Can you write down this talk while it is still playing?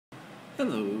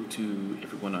Hello to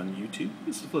everyone on YouTube.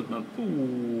 This is FullMetal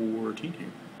 14 here,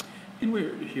 and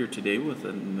we're here today with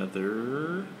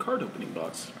another card opening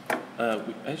box.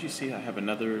 As you see, I have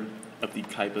another of the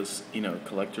Kaiba's,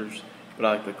 collectors, but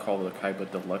I like to call it a Kaiba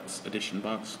Deluxe Edition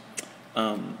box.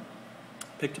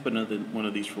 Picked up another one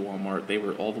of these for Walmart. They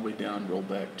were all the way down, rolled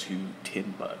back to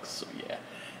 $10. So yeah,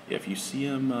 if you see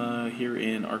them here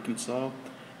in Arkansas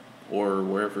or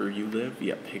wherever you live,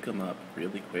 yeah, pick them up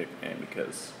really quick, man,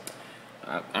 because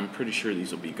I'm pretty sure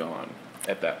these will be gone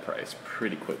at that price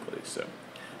pretty quickly. So,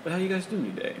 but how you guys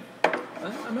doing today?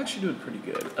 I'm actually doing pretty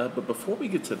good. But before we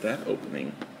get to that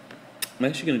opening, I'm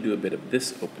actually going to do a bit of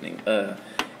this opening.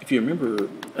 If you remember,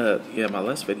 my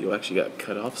last video actually got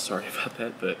cut off. Sorry about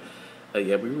that. But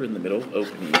we were in the middle of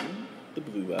opening the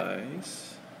Blue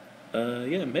Eyes.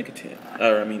 Mega 10.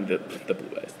 The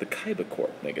Blue Eyes, the Kaiba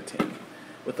Corp Mega 10,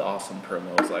 with the awesome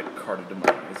promos like Card of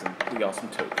Demise and the awesome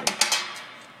token.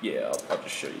 Yeah, I'll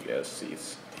just show you guys. See,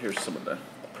 here's some of the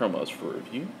promos for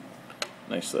review.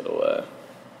 Nice little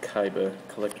Kaiba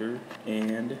collector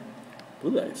and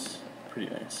Blue Eyes.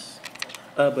 Pretty nice.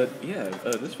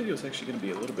 This video is actually going to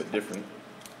be a little bit different.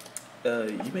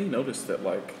 You may notice that,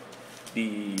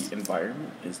 the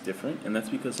environment is different, and that's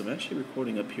because I'm actually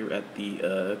recording up here at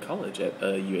the college at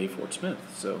UA Fort Smith.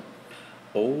 So,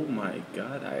 oh my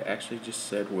god, I actually just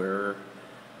said where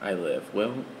I live.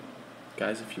 Well,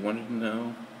 guys, if you wanted to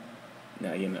know,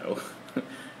 now you know.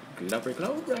 Glory,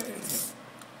 glory.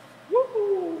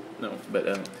 Woo! No,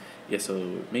 but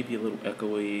so maybe a little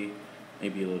echoey,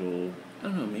 maybe a little, I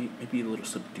don't know, maybe a little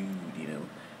subdued,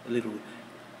 a little,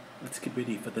 let's get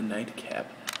ready for the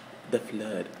nightcap, the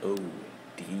flood,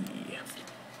 OD.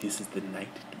 This is the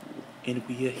night duel, and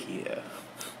we are here.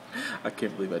 I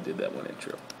can't believe I did that one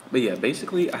intro. But yeah,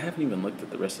 basically, I haven't even looked at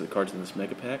the rest of the cards in this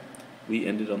mega pack. We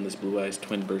ended on this Blue Eyes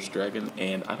Twin Burst Dragon,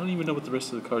 and I don't even know what the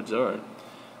rest of the cards are.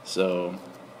 So,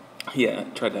 yeah,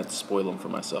 tried not to spoil them for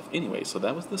myself. Anyway, so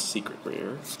that was the secret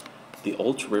rare. The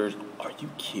ultra rares. Are you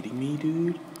kidding me,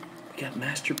 dude? We got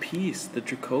Masterpiece, the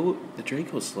Draco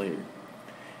Slayer.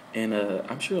 And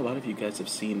I'm sure a lot of you guys have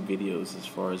seen videos as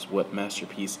far as what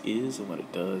Masterpiece is and what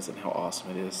it does and how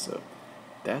awesome it is. So,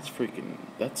 that's pretty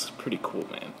cool,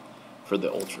 man. For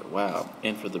the ultra, wow.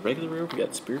 And for the regular rare, we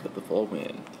got Spirit of the Fall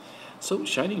Wind. So,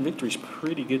 Shining Victory's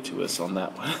pretty good to us on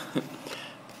that one.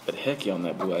 But heck yeah on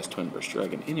that Blue Eyes Twin Burst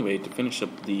Dragon. Anyway, to finish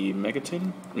up the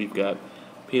Megaton, we've got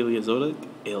Paleozoic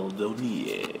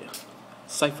Eldonie,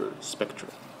 Cypher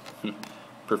Spectrum,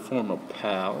 Performa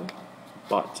Pal,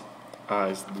 Bot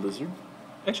Eyes the Lizard.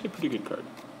 Actually a pretty good card.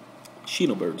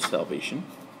 Shinobird's Salvation,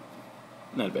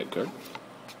 not a bad card.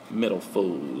 Metal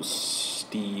Foes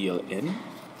Steel In.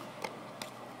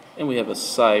 And we have a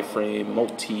Psy-Frame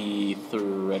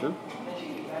Multi-Threader.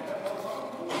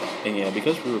 And yeah,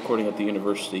 because we're recording at the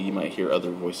university, you might hear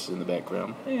other voices in the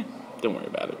background. Don't worry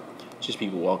about it. It's just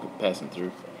people passing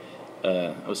through.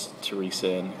 I was Teresa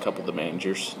and a couple of the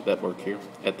managers that work here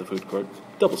at the food court.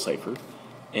 Double Cipher.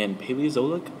 And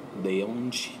Paleozoic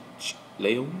Leon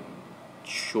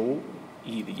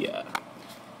Choelia.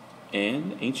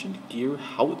 And Ancient Gear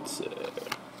Howitzer.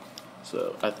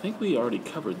 So, I think we already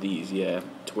covered these, to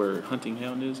where Hunting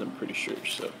Hound is, I'm pretty sure.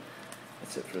 So,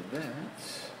 that's it for that.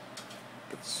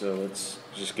 So, let's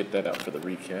just get that out for the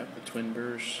recap. The Twin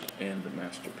Burst and the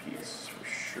Masterpiece, for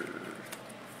sure.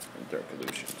 And Dark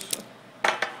Illusions. So.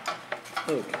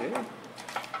 Okay.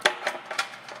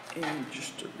 And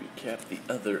just to recap the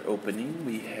other opening,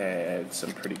 we had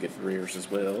some pretty good rares as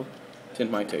well.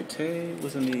 Tenmai Tete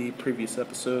was in the previous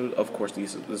episode. Of course,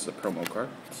 this is a promo card.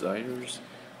 Desires.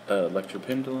 Electro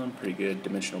Pendulum, pretty good.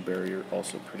 Dimensional Barrier,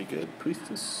 also pretty good.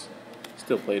 Priestess,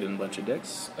 still played in a bunch of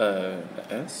decks.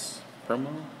 S,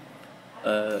 promo,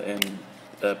 and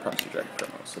Proxy Dragon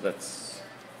promo. So I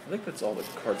think that's all the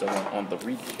cards I want on the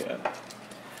recap.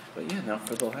 But yeah, now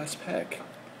for the last pack.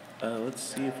 Let's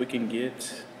see if we can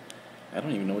get, I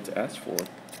don't even know what to ask for,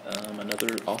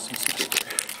 another awesome secret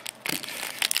rare.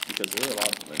 Because there are a lot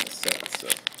of them in this set, so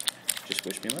just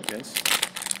wish me luck, guys.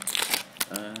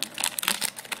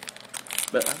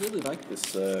 But I really like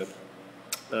this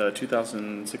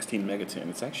 2016 Megaton.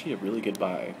 It's actually a really good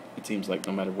buy. It seems like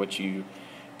no matter what you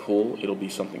pull, it'll be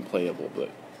something playable. But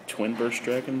Twin Burst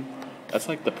Dragon, that's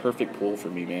like the perfect pull for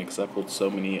me, man, because I pulled so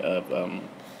many of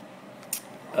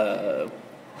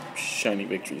Shiny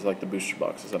Victories, like the booster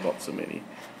boxes. I bought so many.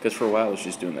 Because for a while I was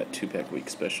just doing that 2-pack week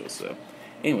special. So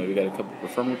anyway, we got a couple of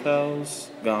Performer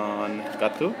Pals,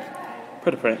 Gato,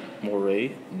 Predaprant,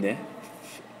 Moray,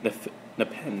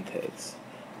 Nepenthes,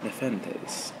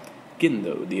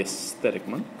 Gindo, the Aesthetic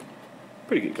Monk,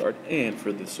 pretty good card. And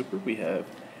for the super, we have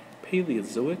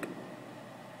Paleozoic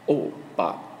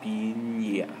Obat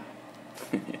Yeah.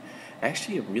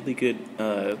 Actually, a really good,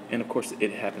 and of course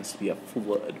it happens to be a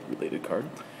flood-related card,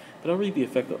 but I'll read the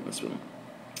effect on this one.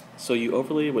 So you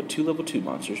overlay it with 2 level 2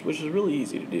 monsters, which is really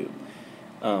easy to do.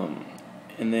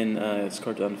 And then this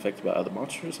card's unaffected by other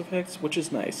monsters' effects, which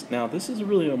is nice. Now, this is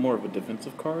really more of a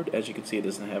defensive card. As you can see, it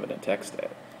doesn't have an attack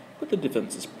stat, but the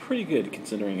defense is pretty good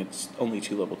considering it's only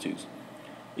 2 level 2s.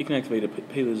 You can activate a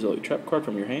Paleozoic trap card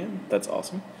from your hand. That's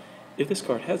awesome. If this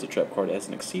card has a trap card as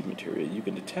an Exceed material, you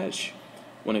can detach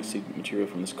one Exceed material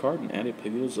from this card and add a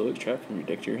Paleozoic trap from your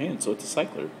deck to your hand, so it's a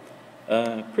cycler.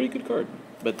 Pretty good card.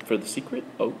 But for the secret,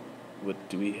 oh, what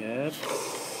do we have?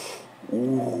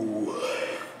 Ooh.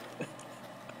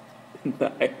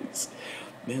 Nice.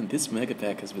 Man, this mega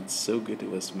pack has been so good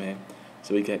to us, man.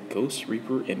 So we got Ghost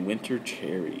Reaper and Winter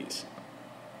Cherries.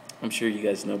 I'm sure you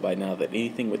guys know by now that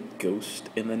anything with Ghost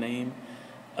in the name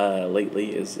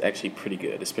lately is actually pretty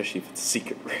good, especially if it's a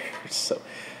secret rare. So,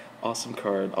 awesome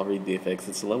card. I'll read the effects.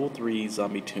 It's a level 3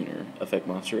 zombie tuner. Effect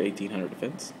monster, 1800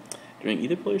 defense. During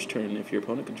either player's turn, if your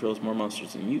opponent controls more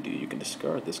monsters than you do, you can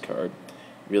discard this card.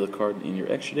 Reveal a card in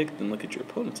your extra deck, then look at your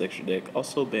opponent's extra deck.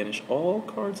 Also banish all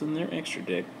cards in their extra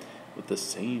deck with the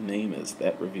same name as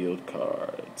that revealed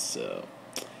card. So,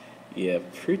 yeah,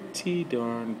 pretty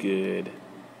darn good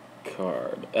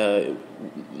card.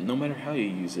 No matter how you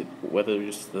use it, whether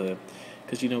it's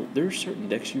because, you know, there's certain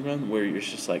decks you run where you're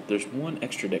just like, there's one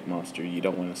extra deck monster you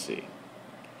don't want to see.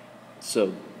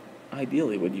 So,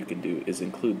 ideally, what you can do is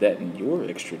include that in your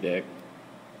extra deck,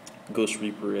 Ghost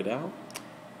Reaper it out,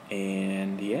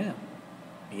 and yeah.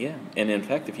 And in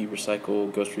fact, if you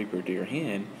recycle Ghost Reaper to your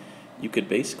hand, you could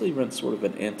basically run sort of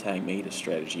an anti-meta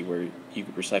strategy where you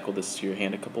could recycle this to your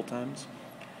hand a couple times,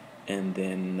 and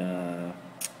then,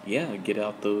 get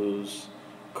out those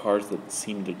cards that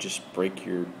seem to just break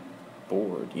your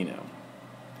board, you know.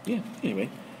 Yeah, anyway.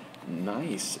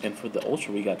 Nice. And for the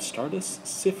Ultra, we got Stardust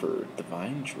Cipher,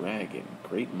 Divine Dragon.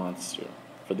 Great monster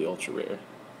for the Ultra Rare.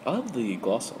 I'll have the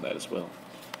gloss on that as well.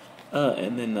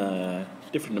 And then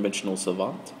Different Dimensional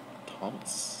Savant.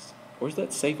 Thomas? Or is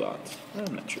that Savant?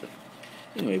 I'm not sure.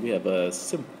 Anyway, we have a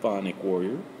Symphonic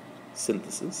Warrior.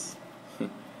 Synthesis.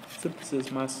 Synthesis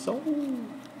My Soul.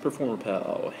 Performer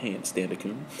Pal,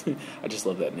 Handstandakun. I just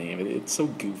love that name. It's so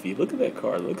goofy. Look at that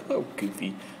card. Look how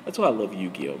goofy. That's why I love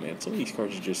Yu-Gi-Oh, man. Some of these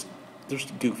cards are they're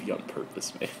just goofy on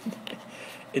purpose, man.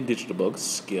 And Digital Bugs,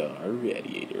 Scar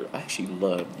Radiator. I actually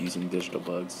loved using Digital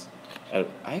Bugs. I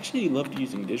actually loved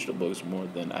using Digital Bugs more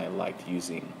than I liked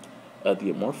using the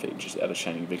Amorphic just out of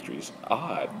Shining Victories.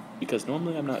 Odd, because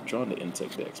normally I'm not drawn to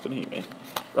insect decks. But anyway,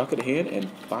 Rocket Hand and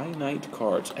Finite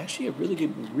Cards. Actually a really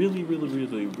good, really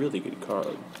good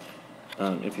card,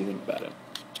 if you think about it.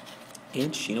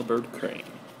 And Shinobird Crane.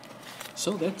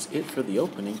 So that's it for the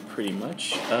opening, pretty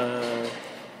much.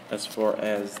 As far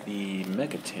as the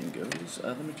Mega 10 goes,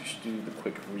 let me just do the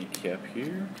quick recap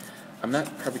here. I'm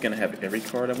not probably going to have every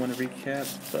card I want to recap,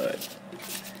 but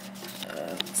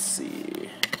let's see.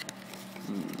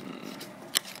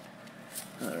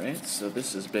 Alright, so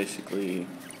this is basically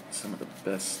some of the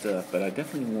best stuff, but I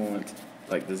definitely want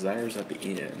like Desires at the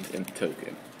end and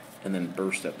Token, and then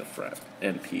Burst at the front,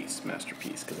 and Peace,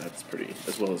 Masterpiece, because that's pretty,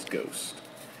 as well as Ghost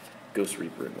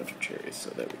Reaper and Winter Cherries, so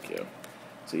there we go.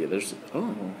 So yeah, there's,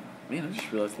 oh man, I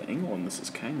just realized the angle on this is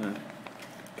kind of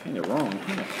wrong.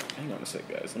 Hang on a sec,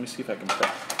 guys. Let me see if I can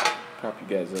prop you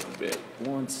guys up a bit.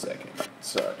 1 second.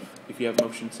 Sorry. If you have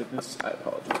motion sickness, I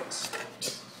apologize.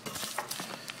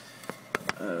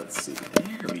 Let's see.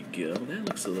 There we go. That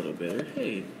looks a little better.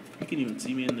 Hey, you can even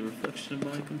see me in the reflection of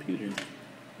my computer.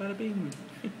 Bada bing.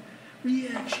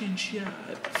 Reaction shot.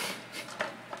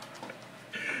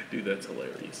 Dude, that's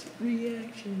hilarious.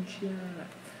 Reaction shot.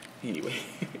 Anyway.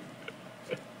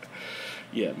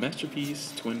 Yeah,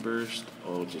 Masterpiece, Twin Burst,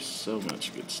 oh, just so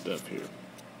much good stuff here.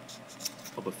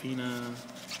 Obafina,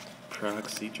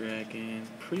 Proxy Dragon,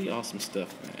 pretty awesome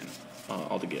stuff, man,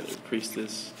 all together.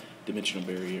 Priestess, Dimensional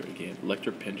Barrier, again,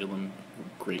 Electric Pendulum,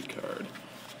 great card.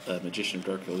 Magician of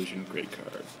Dark Illusion, great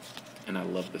card. And I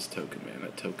love this token, man.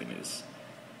 That token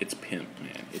it's pimp,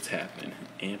 man. It's happening.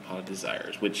 And Pot of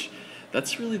Desires, which,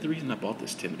 that's really the reason I bought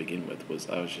this 10 to begin with, was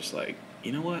I was just like,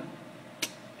 you know what?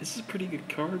 This is a pretty good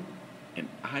card. And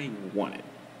I want it,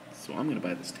 so I'm gonna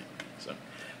buy this 10. So,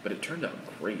 but it turned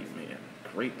out great, man.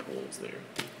 Great pulls there.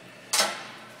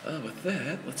 With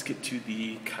that, let's get to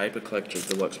the Kaiba Collector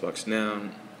Deluxe box. Now,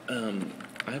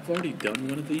 I've already done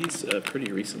one of these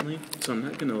pretty recently, so I'm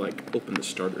not gonna like open the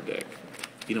starter deck.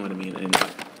 You know what I mean? And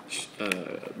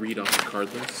read off the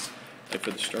card list. Like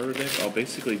for the starter deck, I'll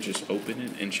basically just open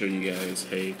it and show you guys,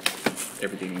 hey,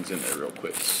 everything's in there real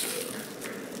quick. So,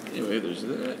 anyway, there's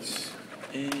that.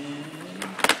 And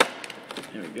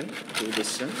There we go. Pull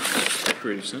this out.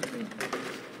 Pretty simple.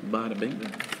 Bada bing.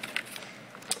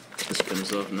 This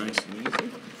comes off nice and easy.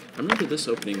 I remember this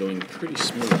opening going pretty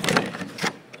smoothly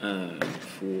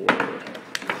for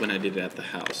when I did it at the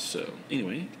house. So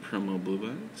anyway, promo blue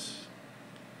bags.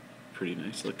 Pretty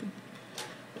nice looking.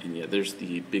 And yeah, there's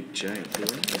the big giant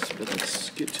door. Let's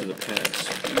get to the packs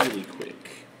really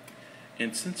quick.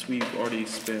 And since we've already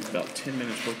spent about 10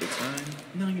 minutes worth of time,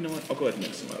 no, you know what? I'll go ahead and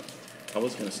mix them up. I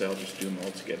was going to say I'll just do them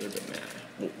all together, but nah,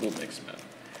 we'll mix them up.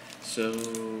 So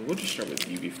we'll just start with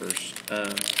Yugi first.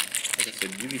 Like I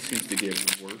said, Yugi seems to get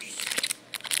worse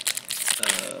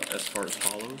as far as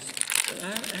hollows.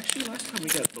 Actually, last time we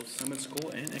got both Summon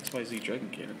Skull and XYZ Dragon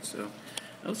Cannon, so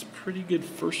that was pretty good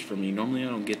first for me. Normally I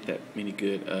don't get that many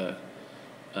good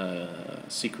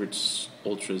secrets,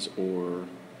 ultras, or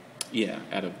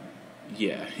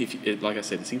like I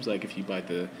said, it seems like if you buy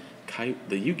the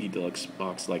Yugi Deluxe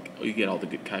box, like, you get all the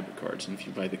good Kaiba cards, and if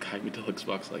you buy the Kaiba Deluxe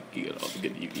box, like, you get all the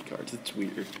good Yugi cards. It's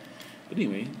weird. But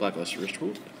anyway, Blackluster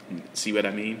Ritual. See what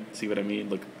I mean? See what I mean?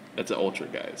 Look, that's an ultra,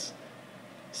 guys.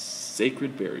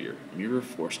 Sacred Barrier, Mirror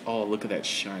Force. Oh, look at that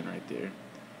shine right there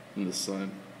in the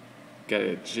sun. Got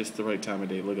it at just the right time of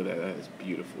day. Look at that. That is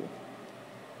beautiful.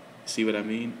 See what I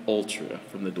mean? Ultra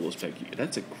from the Duelist pack.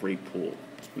 That's a great pull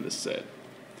from this set.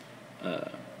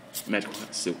 Magical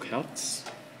Silk Hats,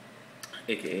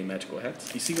 aka Magical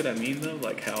Hats. You see what I mean though?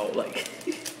 Like how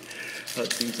how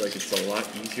it seems like it's a lot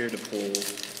easier to pull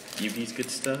Yugi's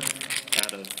good stuff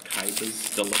out of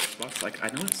Kaiba's Deluxe box. Like, I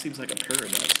know it seems like a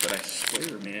paradox, but I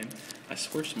swear, man, I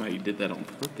swear somebody did that on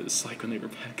purpose, like when they were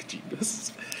packaging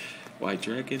this. White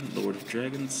Dragon, Lord of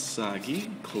Dragons,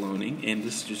 Sagi, Cloning, and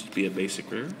this just be a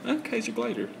basic rare. Kaiser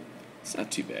Glider. It's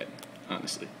not too bad,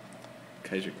 honestly.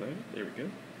 Kaiser Glider, there we go.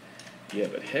 Yeah,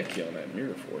 but heck yeah on that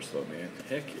Mirror Force though, man.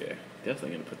 Heck yeah.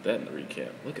 Definitely gonna put that in the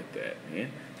recap. Look at that,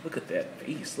 man. Look at that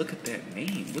face. Look at that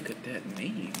name. Look at that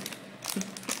name.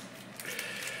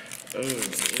 Oh,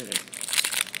 yeah.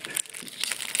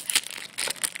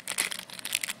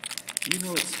 You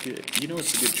know it's good. You know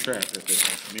it's a good trap if it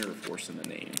has Mirror Force in the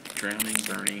name. Drowning,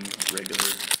 burning, regular.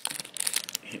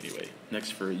 Anyway,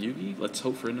 next for Yugi, let's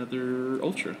hope for another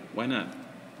Ultra. Why not?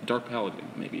 Dark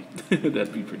Paladin, maybe.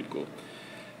 That'd be pretty cool.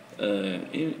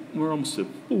 And we're almost at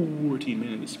 14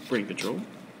 minutes. Brain Control.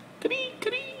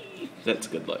 Kadee! That's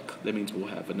good luck. That means we'll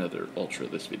have another Ultra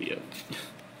this video.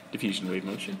 Diffusion Wave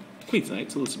Motion. Queen's Knight,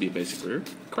 so this will be a basic rare.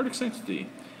 Cardiac Sanctity.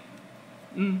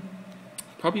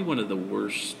 Probably one of the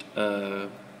worst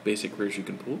basic rares you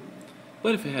can pull.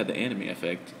 But if it had the anime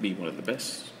effect, it'd be one of the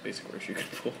best basic rares you can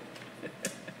pull.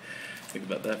 Think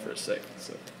about that for a second.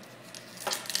 So,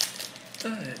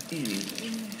 anyway,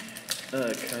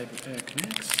 Kaiba pack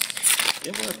next.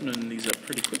 Yeah, we're opening these up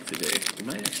pretty quick today. We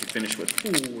might actually finish with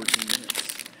 14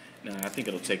 minutes. Now, I think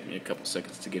it'll take me a couple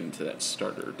seconds to get into that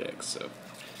starter deck. So,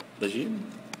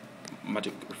 Legion,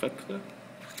 Magic Reflector,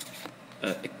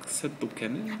 Except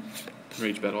Cannon,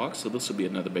 Rage Battle Ox. So this will be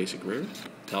another basic rare.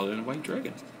 Paladin and White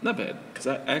Dragon. Not bad, because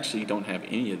I actually don't have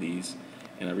any of these,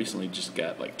 and I recently just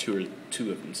got like two of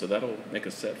them. So that'll make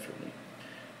a set for me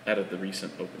out of the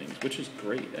recent openings, which is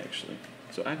great actually.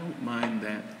 So I don't mind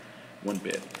that one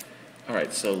bit. All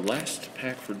right, so last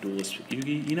pack for Duelist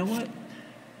Yugi. You know what?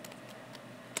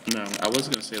 No, I was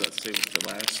gonna say let's save it for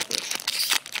last, but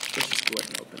let's just go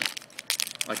ahead and open it.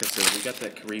 Like I said, we got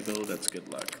that Karibo, that's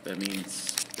good luck. That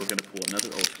means we're going to pull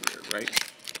another ultra rare, right?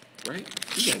 Right?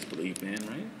 You guys believe, man,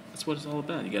 right? That's what it's all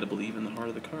about. You got to believe in the heart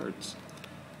of the cards.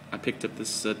 I picked up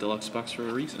this deluxe box for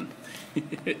a reason.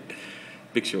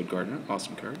 Big Shield Gardener,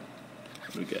 awesome card.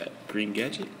 We got Green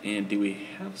Gadget, and do we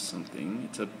have something?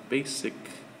 It's a basic...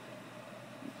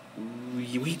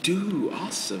 We do!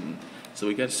 Awesome! So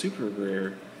we got a super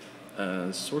rare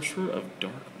Sorcerer of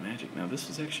Dark Magic. Now, this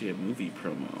was actually a movie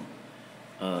promo.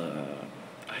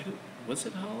 Was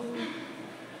it hollow?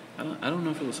 I don't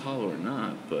know if it was hollow or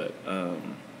not, but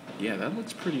yeah, that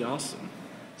looks pretty awesome.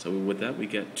 So with that, we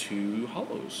get 2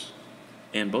 hollows,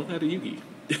 and both out of Yugi,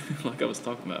 like I was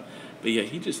talking about. But yeah,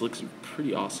 he just looks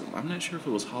pretty awesome. I'm not sure if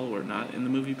it was hollow or not in the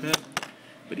movie pack,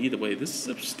 but either way, this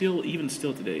is still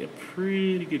today, a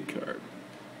pretty good card.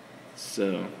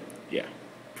 So yeah,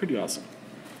 pretty awesome.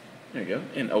 There you go.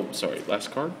 And oh, sorry, last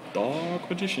card, Dark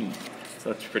Magician. So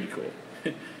that's pretty cool.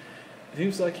 It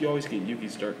seems like you always get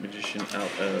Yugi's Dark Magician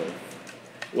out of,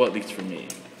 well, at least for me.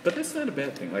 But that's not a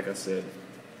bad thing, like I said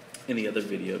in the other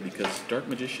video, because Dark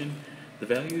Magician, the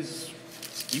values,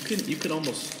 you can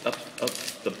almost up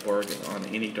the bargain on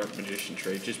any Dark Magician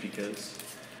trade, just because,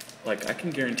 like, I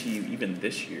can guarantee you, even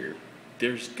this year,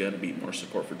 there's gonna be more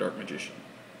support for Dark Magician.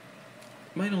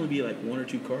 Might only be like 1 or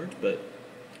 2 cards, but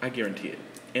I guarantee it.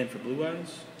 And for Blue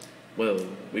Eyes, well,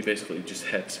 we basically just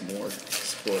had some more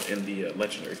split in the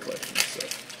legendary collection. So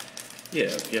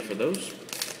yeah, for those,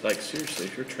 like seriously,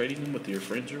 if you're trading them with your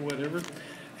friends or whatever,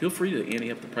 feel free to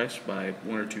ante up the price by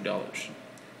 $1 or $2.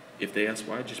 If they ask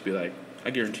why, just be like, I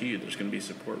guarantee you there's going to be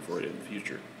support for it in the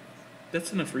future.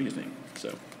 That's enough reasoning.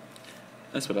 So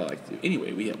that's what I like to do.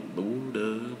 Anyway, we have Lord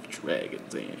of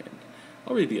Dragons, and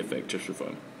I'll read the effect just for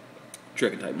fun.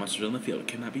 Dragon-type monsters on the field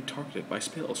cannot be targeted by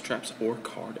spells, traps, or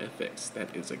card effects.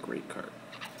 That is a great card.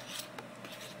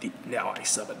 Now I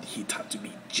summon the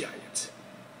Hitatsumi Giant.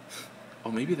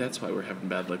 Oh, maybe that's why we're having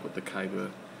bad luck with the Kaiba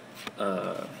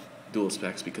duelist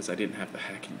packs, because I didn't have the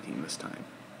hacking team this time.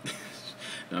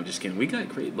 No, I'm just kidding. We got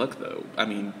great luck, though. I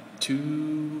mean,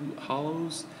 2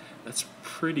 hollows, that's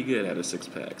pretty good out of 6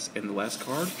 packs. And the last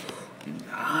card,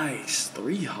 nice.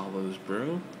 3 hollows,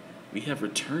 bro. We have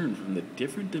Return from the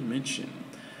Different Dimension.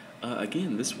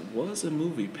 Again, this was a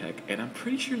movie pack, and I'm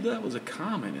pretty sure that was a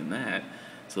common in that.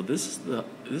 So this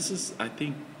is I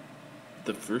think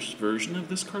the first version of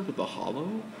this card with the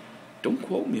hollow. Don't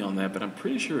quote me on that, but I'm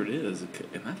pretty sure it is,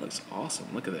 and that looks awesome.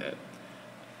 Look at that.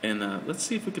 And let's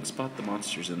see if we can spot the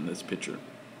monsters in this picture.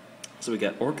 So we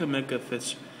got Orca Mega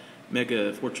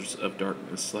Fortress of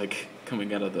Darkness, like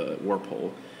coming out of the warp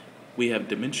hole. We have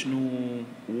Dimensional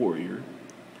Warrior.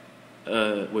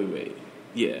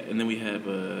 Yeah, and then we have,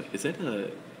 I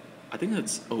think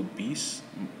that's Obese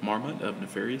Marmot of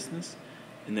Nefariousness.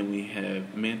 And then we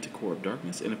have Manticore of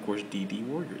Darkness, and of course DD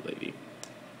Warrior Lady.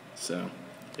 So,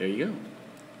 there you go.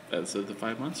 Those are the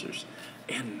 5 monsters.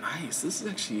 And nice, this is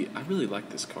actually, I really like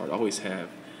this card. I always have,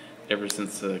 ever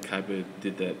since Kaiba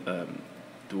did that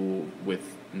duel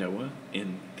with Noah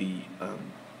in the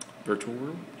virtual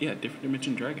world. Yeah, Different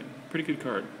Dimension Dragon. Pretty good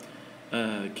card.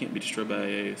 Can't be destroyed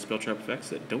by spell trap effects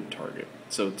that don't target.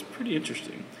 So it's pretty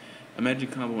interesting. Imagine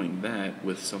comboing that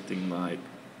with something like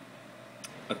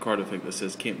a card effect that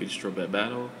says can't be destroyed by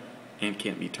battle and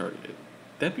can't be targeted.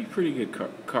 That'd be pretty good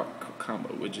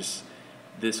combo with just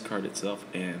this card itself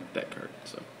and that card.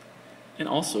 So, and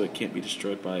also it can't be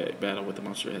destroyed by a battle with a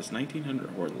monster that has 1900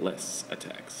 or less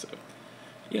attacks. So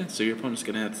yeah, so your opponent's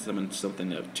gonna have to summon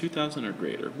something of 2000 or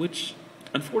greater, which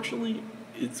unfortunately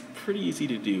it's pretty easy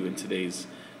to do in today's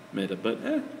meta, but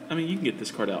I mean, you can get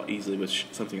this card out easily with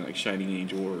something like Shining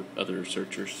Angel or other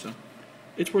searchers, so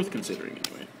it's worth considering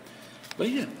anyway. But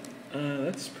yeah,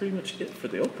 that's pretty much it for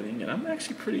the opening, and I'm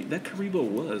actually that Karibo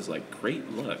was like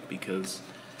great luck, because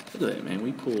look at that, man.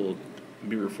 We pulled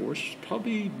Mirror Force,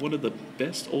 probably one of the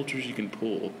best ultras you can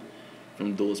pull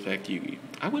from Duelist Pack Yugi.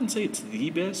 I wouldn't say it's the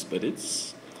best, but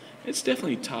it's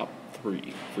definitely top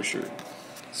 3 for sure.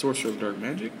 Sorcerer of Dark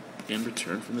Magic, and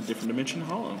Return from the Different Dimension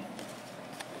Hollow.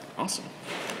 Awesome.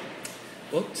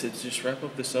 Well, to just wrap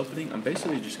up this opening, I'm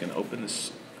basically just going to open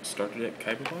this starter deck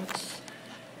Kaiba box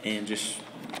and just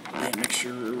make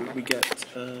sure we got,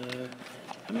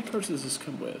 how many cards does this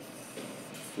come with?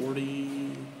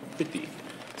 50.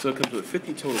 So it comes with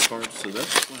 50 total cards, so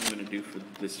that's what I'm going to do for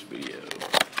this video.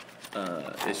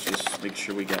 Is just make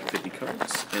sure we got 50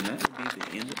 cards, and that will be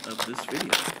the end of this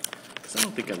video. Because I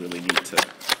don't think I really need to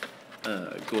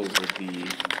go over the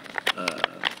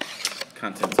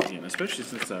contents again, especially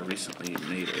since I recently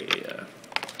made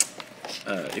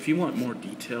if you want more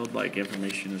detailed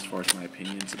information as far as my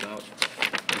opinions about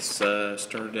this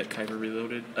starter deck Kaiba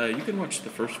Reloaded, you can watch the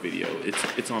first video.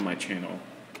 It's on my channel,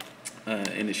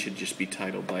 and it should just be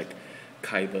titled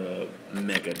Kaiba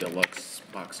Mega Deluxe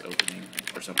Box Opening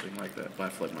or something like that by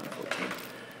FullMetal 14.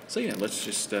 So yeah, let's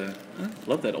just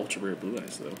love that ultra rare blue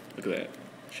eyes though. Look at that,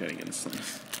 shining in the sun.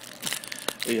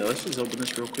 But yeah, let's just open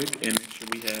this real quick and make sure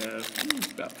we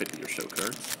have about 50 or so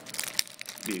cards.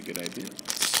 Be a good idea.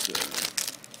 So,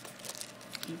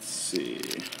 let's see.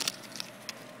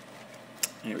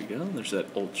 There we go. There's that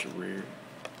ultra rare.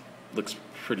 Looks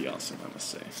pretty awesome, I must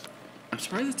say. I'm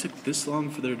surprised it took this long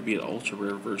for there to be an ultra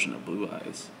rare version of Blue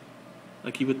Eyes.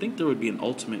 You would think there would be an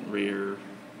ultimate rare,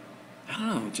 I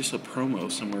don't know, just a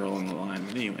promo somewhere along the line.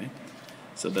 But anyway,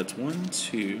 so that's 1,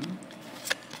 2,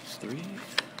 3.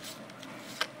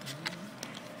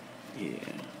 Yeah,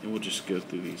 and we'll just go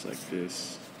through these like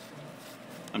this.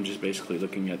 I'm just basically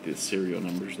looking at the serial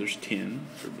numbers. There's 10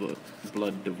 for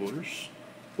Blood Divorce.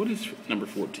 What is number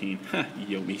 14? Ha,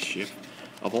 Yomi ship.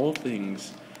 Of all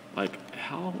things,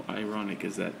 how ironic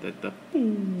is that the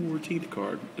 14th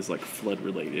card is flood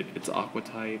related. It's aqua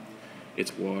type,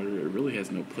 it's water. It really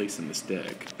has no place in this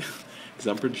deck. Because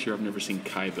I'm pretty sure I've never seen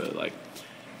Kaiba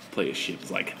play a ship.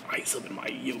 It's I summon my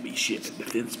Yomi ship in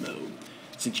defense mode.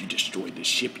 Since you destroyed the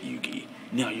ship, Yugi,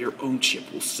 now your own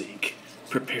ship will sink.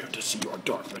 Prepare to see your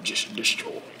dark magician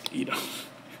destroyed. You know,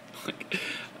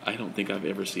 I don't think I've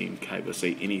ever seen Kaiba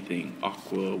say anything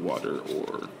aqua, water,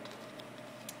 or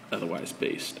otherwise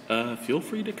based. Feel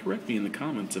free to correct me in the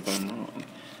comments if I'm wrong.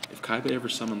 If Kaiba ever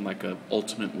summoned like a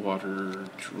ultimate water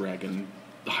dragon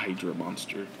hydra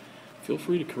monster, feel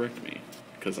free to correct me.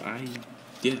 Because I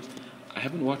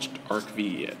haven't watched Arc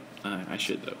V yet. I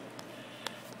should though.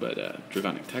 But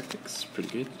Dragonic Tactics, pretty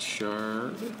good.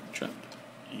 Shard, Trap,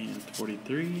 and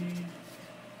 43.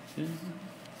 Yeah.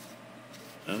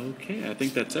 Okay, I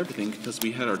think that's everything because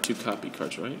we had our 2 copy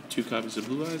cards, right? 2 copies of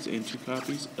Blue Eyes and 2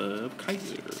 copies of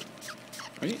Kaiser,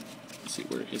 right? Let's see,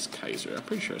 where is Kaiser? I'm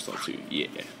pretty sure I saw 2. Yeah.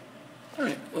 All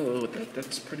right. Well,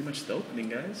 that's pretty much the opening,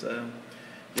 guys.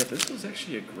 Yeah, this was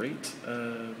actually a great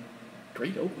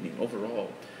opening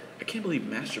overall. I can't believe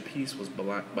Masterpiece was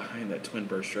behind that Twin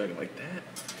Burst Dragon like that.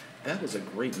 That was a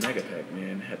great Mega Pack,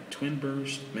 man. Had Twin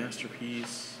Burst,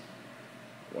 Masterpiece.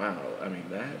 Wow, I mean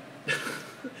that.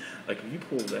 Like if you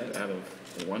pull that out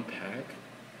of one pack,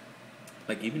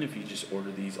 like even if you just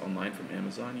order these online from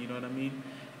Amazon, you know what I mean,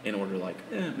 and order like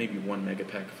maybe 1 Mega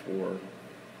Pack for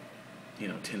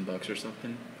 $10 or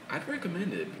something, I'd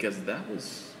recommend it because that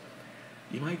was.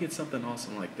 You might get something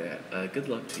awesome like that. Good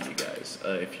luck to you guys.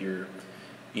 If you're,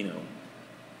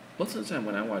 most of the time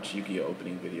when I watch Yu-Gi-Oh!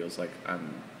 Opening videos, like I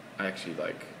actually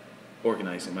like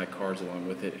organizing my cards along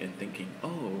with it and thinking,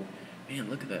 oh man,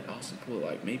 look at that awesome pool.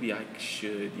 Like maybe I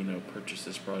should, purchase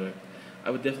this product. I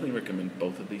would definitely recommend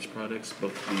both of these products,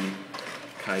 both the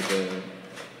Kaiba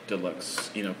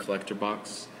Deluxe, collector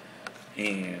box,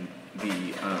 and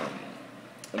the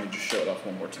let me just show it off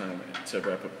one more time to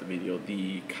wrap up the video.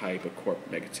 The Kaiba Corp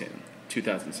Mega 10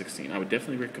 2016. I would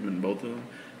definitely recommend both of them.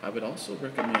 I would also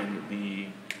recommend the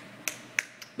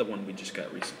one we just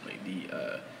got recently, the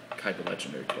Kaiba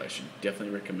Legendary Collection.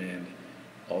 Definitely recommend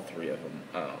all 3 of them.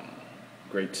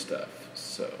 Great stuff.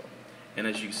 So, and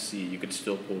as you see, you can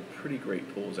still pull pretty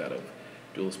great pulls out of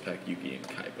Duelist Pack, Yugi, and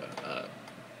Kaiba.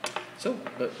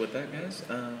 But with that, guys,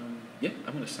 yeah,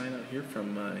 I'm going to sign out here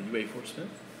from UA4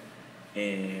 Smith.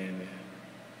 And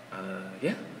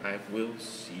yeah, I will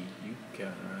see you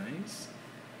guys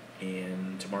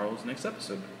in tomorrow's next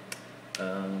episode.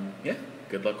 Yeah,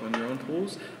 good luck on your own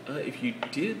pulls. If you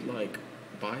did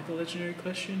buy the Legendary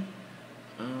Collection,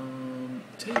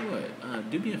 tell you what,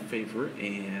 do me a favor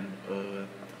and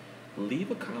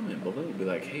leave a comment below. Be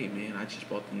like, hey man, I just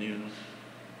bought the new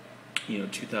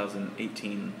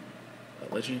 2018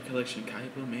 Legendary Collection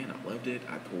Kaiba. Man, I loved it.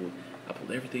 I pulled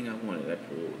everything I wanted. I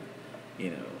pulled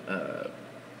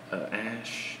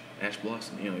Ash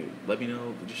Blossom, let me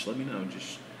know, just let me know,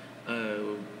 just,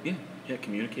 yeah,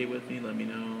 communicate with me, let me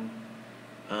know,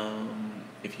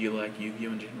 if you like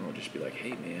Yu-Gi-Oh! In general, just be like,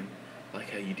 hey man, I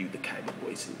like how you do the Kaiba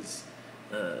voices,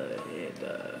 and,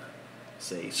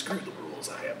 say, screw the rules,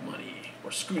 I have money,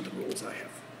 or screw the rules, I have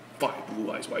 5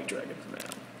 Blue Eyes White Dragons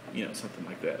now, something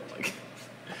like that,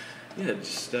 yeah,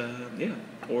 just, yeah,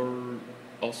 or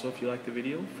also, if you like the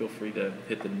video, feel free to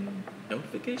hit the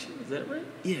notification, is that right?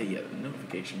 Yeah, the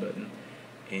notification button,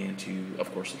 and to,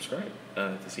 of course, subscribe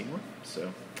to see more.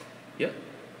 So, yeah,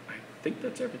 I think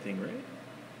that's everything, right?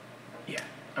 Yeah,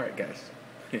 alright guys,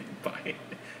 bye.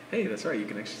 Hey, that's right, you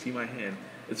can actually see my hand.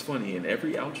 It's funny, in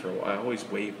every outro, I always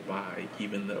wave bye,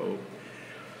 even though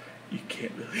you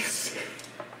can't really see.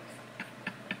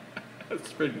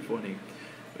 That's pretty funny.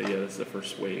 But yeah, that's the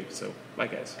first wave, so bye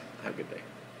guys, have a good day.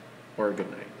 Or a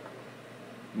good night.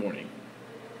 Morning.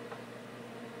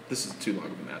 This is too long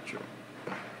of an outro.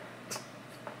 Bye.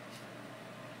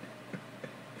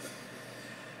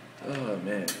 Oh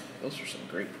man, those were some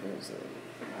great pulls though.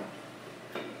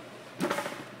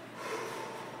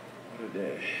 What a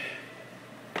day.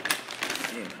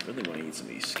 Man, I really want to eat some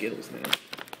of these Skittles now.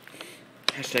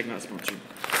 Hashtag not sponsored.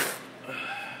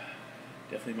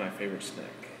 Definitely my favorite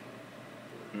snack.